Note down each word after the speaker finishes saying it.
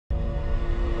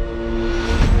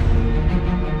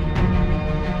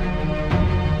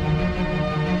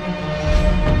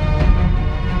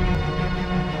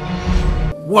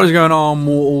What is going on,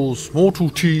 mortals? Mortal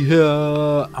T here,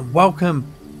 and welcome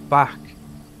back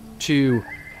to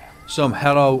some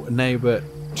Hello Neighbor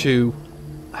to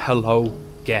Hello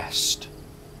Guest.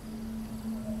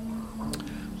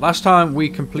 Last time we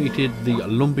completed the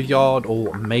lumberyard,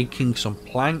 or making some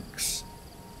planks,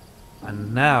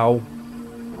 and now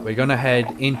we're gonna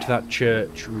head into that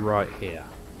church right here.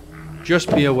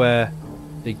 Just be aware,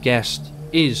 the guest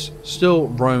is still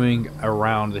roaming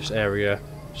around this area,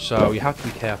 so you have to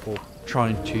be careful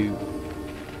trying to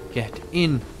get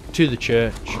into the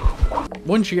church.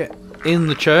 Once you get in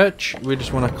the church, we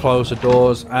just want to close the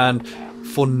doors, and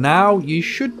for now you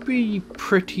should be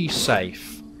pretty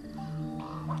safe.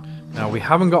 Now, we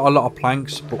haven't got a lot of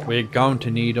planks, but we're going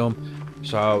to need them,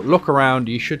 so look around.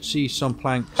 You should see some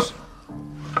planks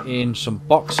in some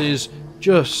boxes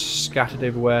just scattered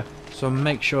everywhere, so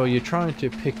make sure you're trying to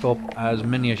pick up as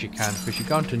many as you can, because you're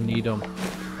going to need them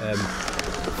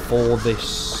for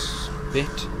this bit.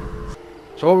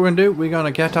 So what we're going to do, we're going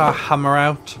to get our hammer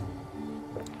out,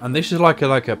 and this is like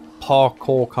a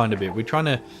parkour kind of bit. We're trying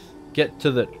to get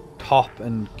to the top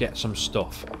and get some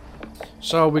stuff.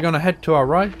 So we're going to head to our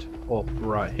right, or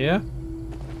right here,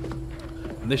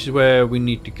 and this is where we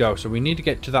need to go. So we need to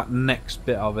get to that next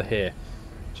bit over here.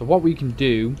 So what we can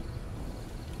do,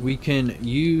 we can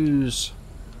use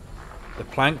the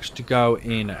planks to go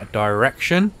in a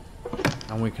direction,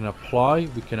 and we can apply,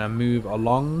 we can move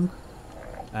along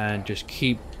and just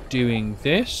keep doing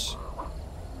this.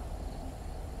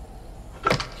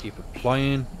 Keep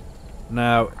applying.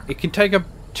 Now, it can take up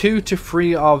 2 to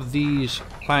 3 of these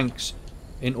planks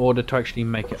in order to actually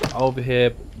make it over here.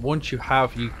 But once you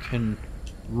have, you can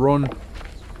run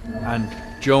and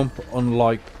jump,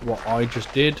 unlike what I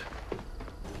just did.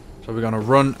 So we're going to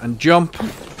run and jump,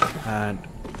 and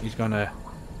he's going to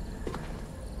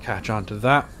catch onto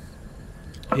that.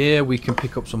 Here we can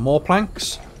pick up some more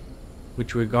planks,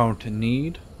 which we're going to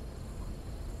need.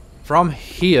 From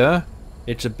here,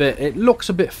 it looks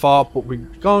a bit far, but we're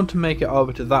going to make it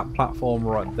over to that platform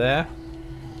right there.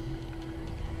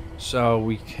 So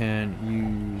we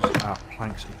can use our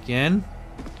planks again.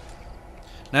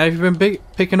 Now, if you've been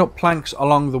picking up planks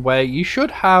along the way, you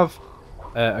should have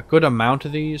a good amount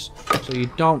of these, so you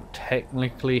don't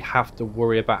technically have to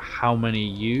worry about how many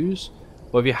you use.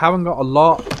 But if you haven't got a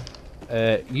lot,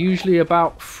 usually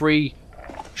about 3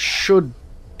 should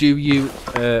do you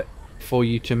for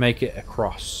you to make it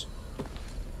across.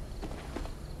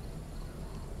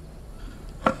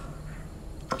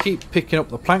 Keep picking up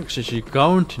the planks as you're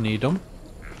going to need them.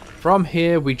 From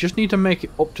here, we just need to make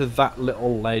it up to that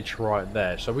little ledge right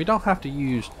there, so we don't have to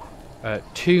use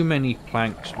too many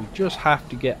planks. We just have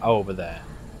to get over there.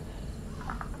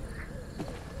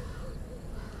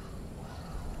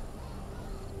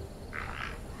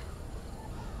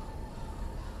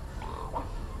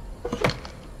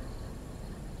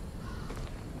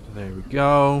 There we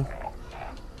go.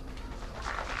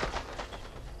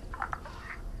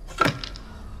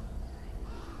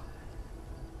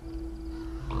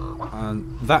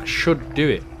 And that should do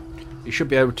it. You should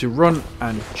be able to run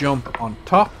and jump on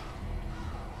top,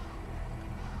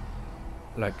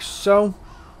 like so.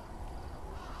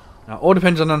 Now, all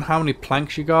depends on how many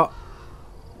planks you got.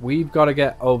 We've got to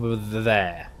get over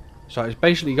there. So it's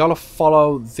basically, you got to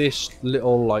follow this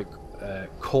little like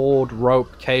cord,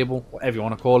 rope, cable, whatever you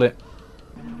want to call it.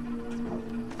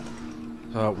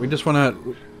 So we just want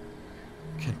to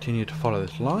continue to follow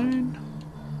this line.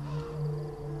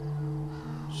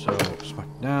 So smack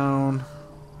down,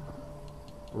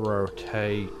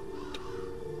 rotate,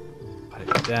 put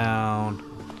it down.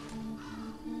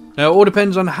 Now, it all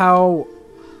depends on how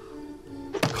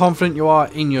confident you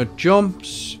are in your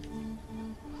jumps,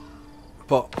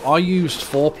 but I used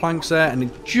 4 planks there, and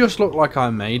it just looked like I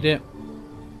made it.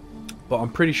 But I'm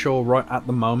pretty sure right at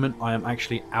the moment I am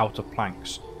actually out of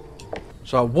planks.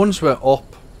 So once we're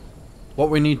up, what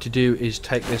we need to do is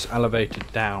take this elevator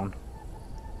down.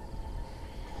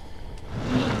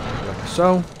 Like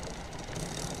so.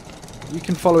 You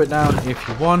can follow it down if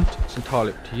you want, it's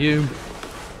entirely up to you.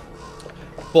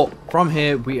 But from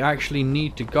here, we actually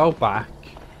need to go back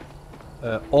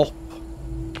up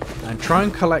and try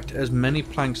and collect as many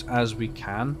planks as we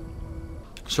can.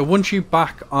 So once you're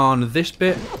back on this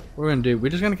bit, what we're going to do, we're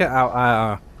just going to get out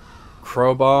our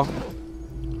crowbar,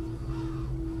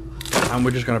 and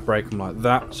we're just going to break them like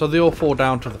that. So they all fall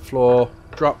down to the floor,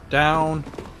 drop down,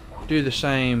 do the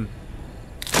same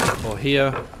for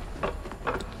here.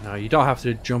 Now, you don't have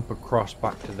to jump across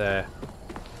back to there.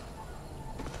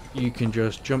 You can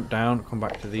just jump down, come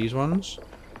back to these ones.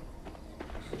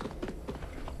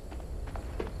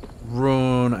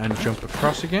 Run and jump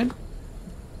across again.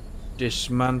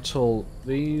 dismantle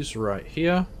these right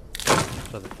here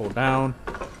so they fall down,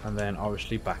 and then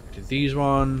obviously back to these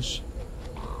ones.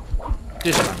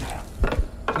 Dismantle.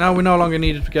 Now we no longer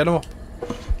needed to get them up,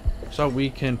 so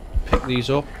we can pick these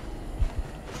up.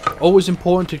 Always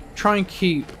important to try and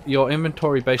keep your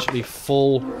inventory basically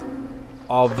full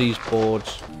of these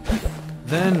boards.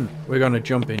 Then we're going to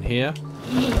jump in here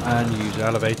and use the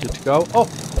elevator to go up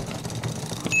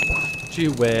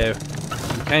to where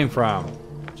we came from.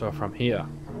 So from here.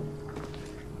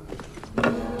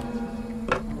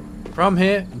 From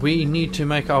here we need to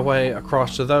make our way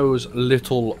across to those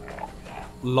little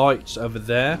lights over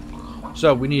there.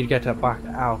 So we need to get back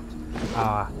out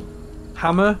our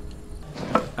hammer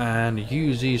and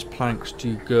use these planks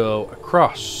to go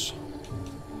across.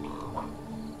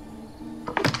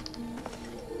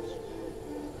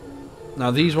 Now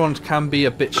these ones can be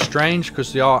a bit strange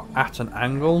because they are at an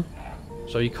angle,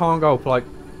 so you can't go like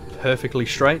perfectly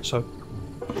straight, so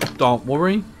don't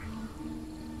worry.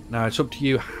 Now it's up to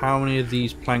you how many of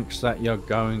these planks that you're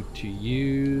going to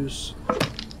use.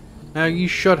 Now you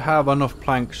should have enough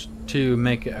planks to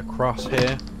make it across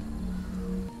here.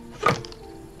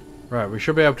 Right, we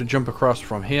should be able to jump across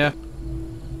from here.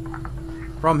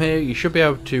 From here you should be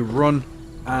able to run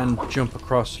and jump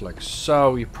across like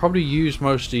so. You probably use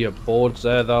most of your boards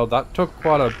there though. That took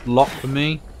quite a lot for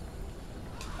me.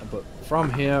 But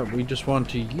from here we just want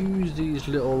to use these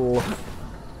little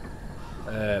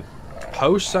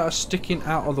posts that are sticking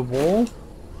out of the wall.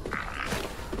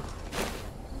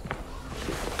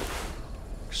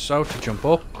 So to jump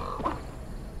up.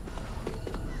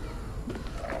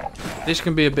 This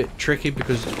can be a bit tricky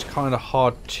because it's kind of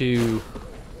hard to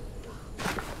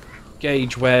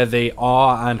gauge where they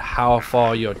are and how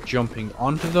far you're jumping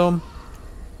onto them.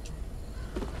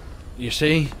 You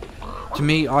see, to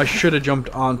me I should have jumped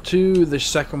onto the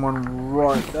second one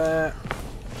right there.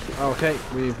 Okay,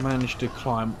 we've managed to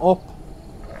climb up.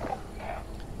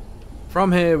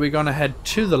 From here we're gonna head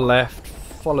to the left,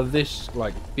 follow this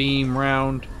like beam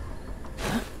round,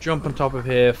 jump on top of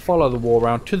here, follow the wall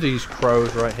round to these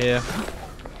crows right here.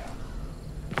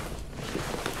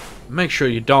 Make sure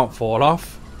you don't fall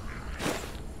off.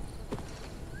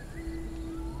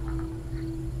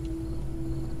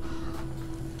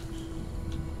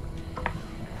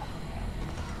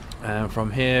 And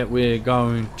from here we're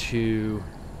going to...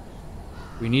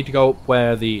 we need to go up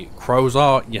where the crows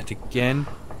are yet again.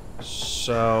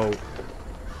 So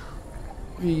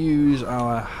we use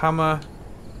our hammer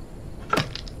to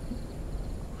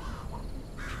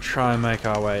try and make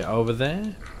our way over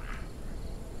there.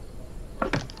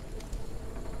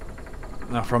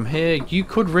 Now from here you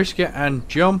could risk it and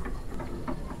jump.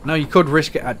 Now you could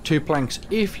risk it at 2 planks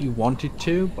if you wanted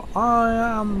to, but I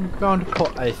am going to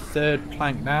put a 3rd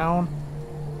plank down.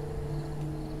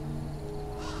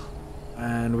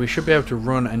 And we should be able to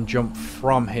run and jump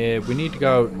from here. We need to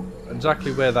go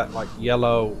exactly where that like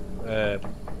yellow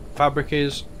fabric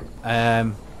is.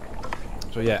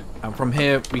 So yeah, and from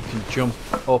here we can jump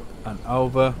up and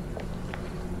over.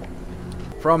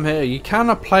 From here you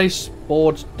cannot place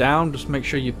boards down, just make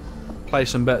sure you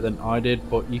place them better than I did,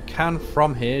 but you can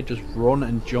from here just run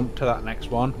and jump to that next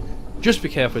one. Just be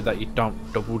careful that you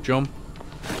don't double jump.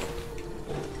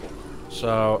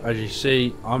 So as you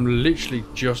see, I'm literally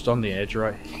just on the edge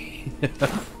right here.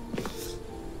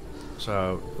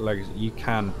 So like you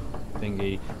can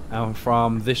thingy, and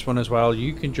from this one as well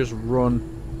you can just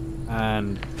run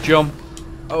and jump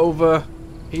over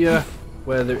here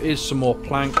where there is some more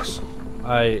planks.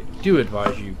 I do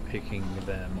advise you picking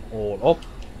them all up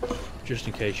just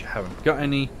in case you haven't got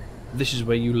any. This is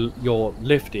where your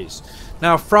lift is.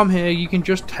 Now from here you can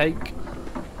just take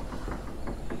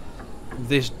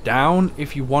this down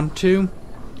if you want to,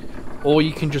 or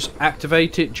you can just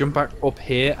activate it, jump back up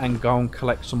here and go and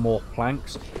collect some more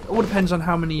planks. It all depends on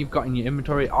how many you've got in your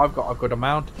inventory. I've got a good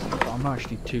amount, but I'm not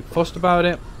actually too fussed about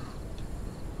it,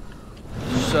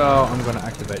 so I'm going to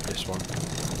activate this one.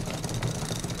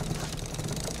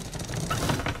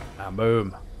 And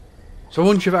boom. So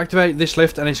once you've activated this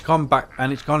lift and it's gone back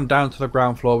and it's gone down to the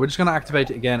ground floor, we're just going to activate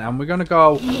it again and we're going to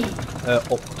go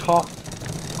up top.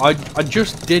 I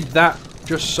just did that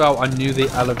just so I knew the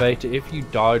elevator, if you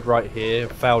died right here,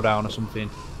 fell down or something,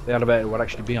 the elevator would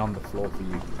actually be on the floor for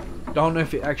you. Don't know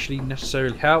if it actually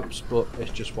necessarily helps, but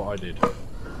it's just what I did.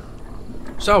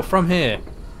 So from here,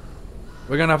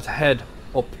 we're going to have to head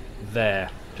up there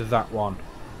to that one.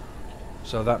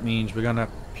 So that means we're going to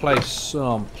place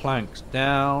some planks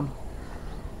down.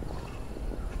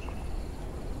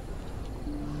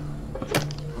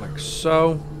 Like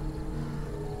so.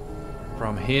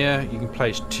 From here, you can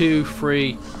place 2,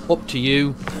 3, up to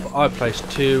you. But I placed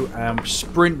 2.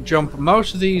 Sprint jump.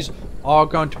 Most of these are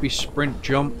going to be sprint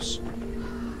jumps.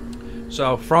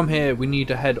 So from here, we need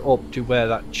to head up to where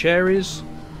that chair is.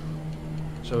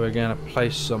 So we're going to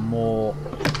place some more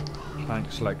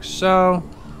planks like so.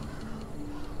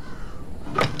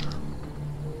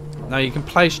 Now you can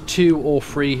place 2 or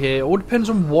 3 here. It all depends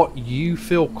on what you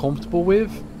feel comfortable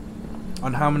with.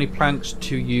 On how many planks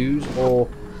to use. Or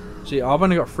see, I've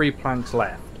only got 3 planks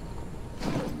left.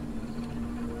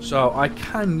 So I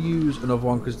can use another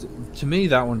one because to me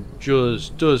that one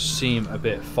just does seem a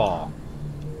bit far.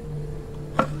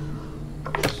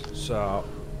 So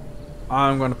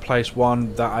I'm going to place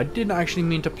one that I didn't actually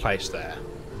mean to place there.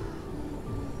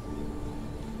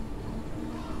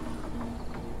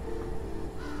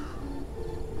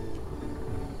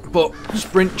 But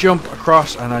sprint jump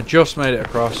across, and I just made it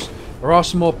across. There are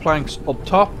some more planks up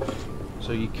top,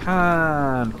 so you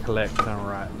can collect them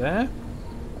right there.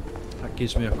 That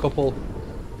gives me a couple.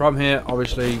 From here,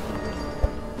 obviously,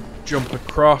 jump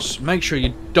across. Make sure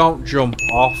you don't jump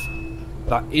off.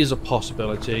 That is a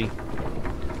possibility.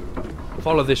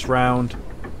 Follow this round,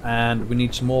 and we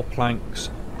need some more planks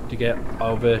to get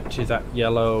over to that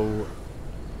yellow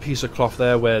piece of cloth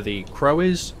there where the crow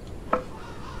is.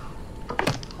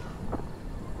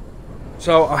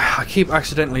 So I keep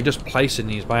accidentally just placing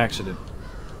these by accident.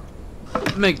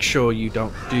 Make sure you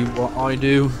don't do what I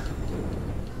do.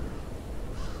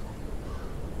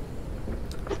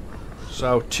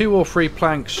 So 2 or 3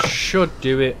 planks should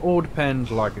do it. All depends,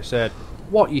 like I said,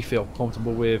 what you feel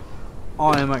comfortable with.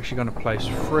 I am actually going to place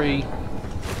 3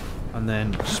 and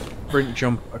then sprint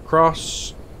jump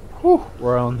across. Whew,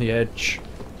 we're on the edge.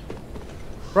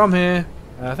 From here,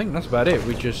 I think that's about it.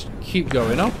 We just keep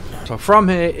going up. So from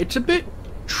here, it's a bit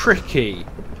tricky,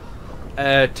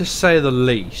 to say the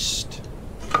least.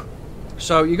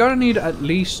 So you're going to need at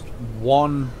least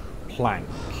 1 plank.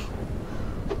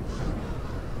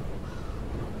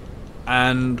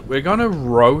 And we're going to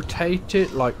rotate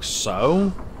it like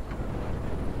so.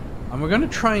 And we're going to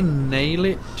try and nail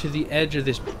it to the edge of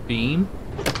this beam.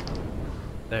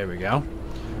 There we go.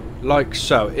 Like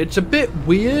so. It's a bit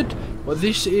weird, but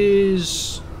this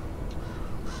is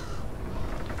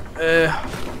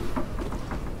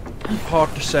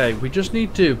hard to say. We just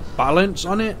need to balance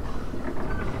on it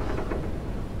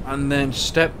and then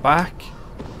step back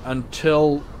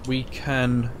until we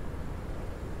can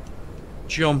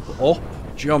jump up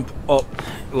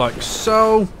like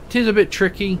so. It is a bit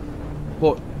tricky,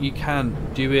 but you can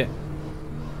do it.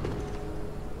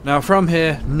 Now from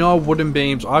here, no wooden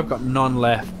beams. I've got none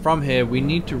left. From here, we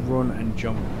need to run and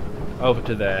jump over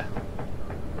to there.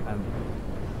 And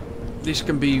this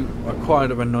can be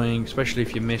quite annoying, especially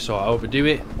if you miss or overdo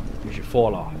it, because you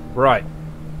fall off. Right.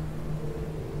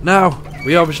 Now,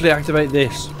 we obviously activate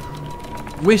this.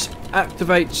 Which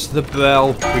activates the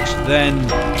bell, which then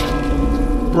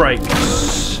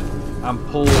breaks and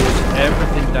pulls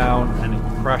everything down, and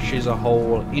it crashes a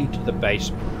hole into the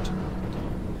basement.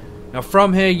 Now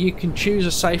from here you can choose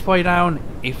a safe way down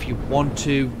if you want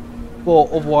to,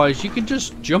 but otherwise you can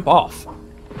just jump off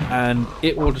and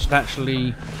it will just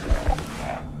naturally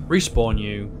respawn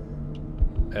you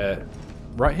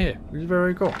right here, which is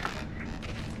very cool.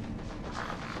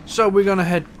 So we're going to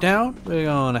head down, we're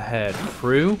going to head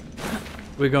through,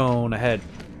 we're going to head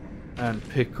and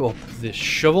pick up this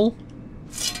shovel.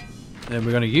 Then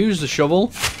we're going to use the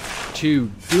shovel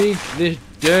to dig this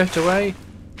dirt away,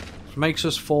 which makes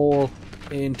us fall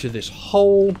into this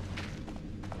hole.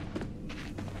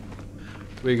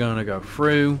 We're going to go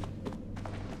through.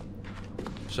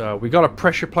 So we got a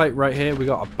pressure plate right here, we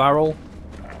got a barrel.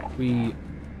 We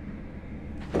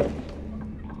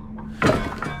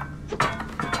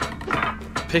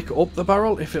pick up the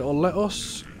barrel if it'll let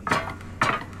us.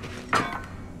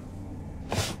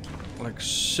 Like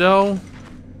so.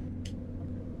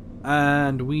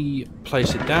 And we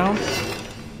place it down.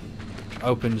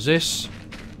 Opens this.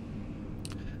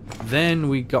 Then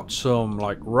we got some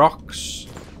like rocks.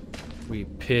 We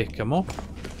pick them up.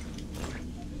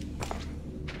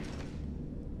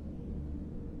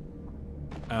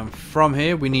 And from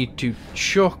here we need to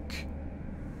chuck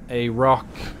a rock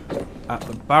at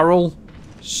the barrel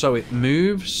so it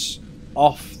moves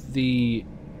off the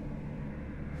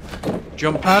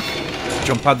jump pad,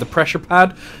 the pressure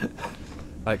pad,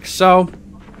 like so.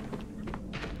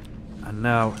 And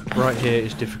now right here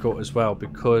is difficult as well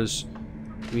because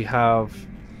we have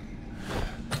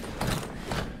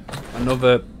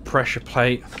another pressure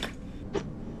plate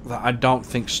that I don't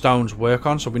think stones work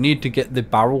on, so we need to get the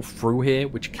barrel through here,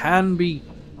 which can be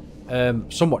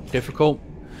somewhat difficult.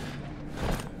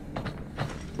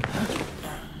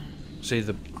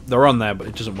 see, they're on there, but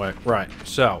it doesn't work. Right,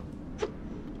 so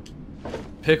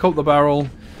pick up the barrel.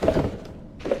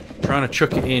 Trying to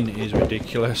chuck it in is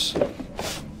ridiculous.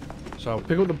 So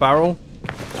pick up the barrel,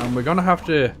 and we're gonna have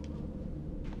to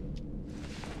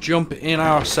jump in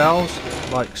ourselves,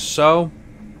 like so.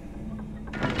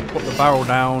 Put the barrel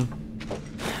down,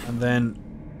 and then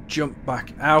jump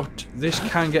back out. This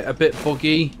can get a bit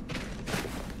buggy.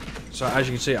 So as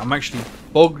you can see, I'm actually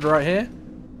bugged right here.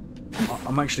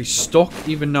 I'm actually stuck,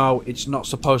 even though it's not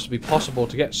supposed to be possible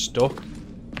to get stuck.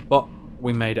 But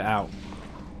we made it out.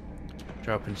 Which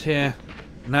opens here.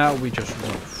 Now we just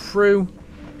run through.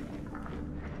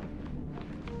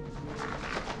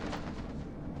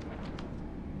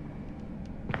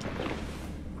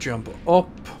 Jump up.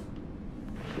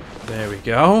 There we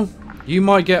go. You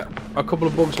might get a couple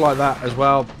of bugs like that as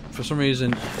well. For some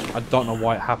reason, I don't know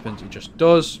why it happens. It just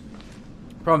does.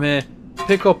 From here,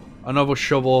 pick up another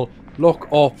shovel, look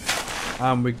up,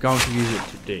 and we're going to use it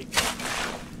to dig.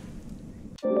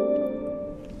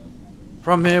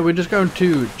 From here, we're just going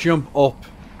to jump up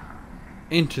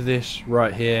into this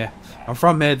right here. And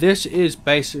from here, this is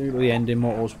basically the end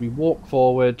immortals. We walk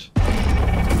forward,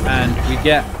 and we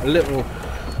get a little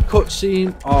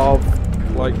cutscene of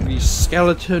like these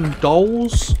skeleton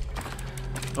dolls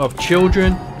of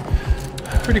children.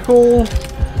 Pretty cool.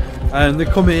 And they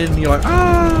come in, you're like,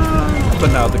 ah,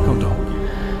 but now they come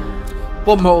down.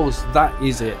 But Mortals, that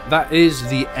is it. That is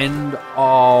the end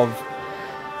of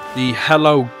the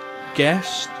Hello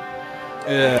Guest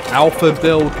Alpha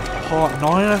build part 9,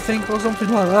 I think, or something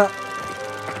like that.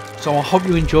 So I hope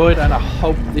you enjoyed, and I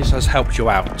hope this has helped you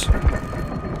out.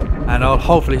 And I'll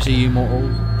hopefully see you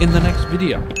Mortals in the next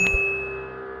video.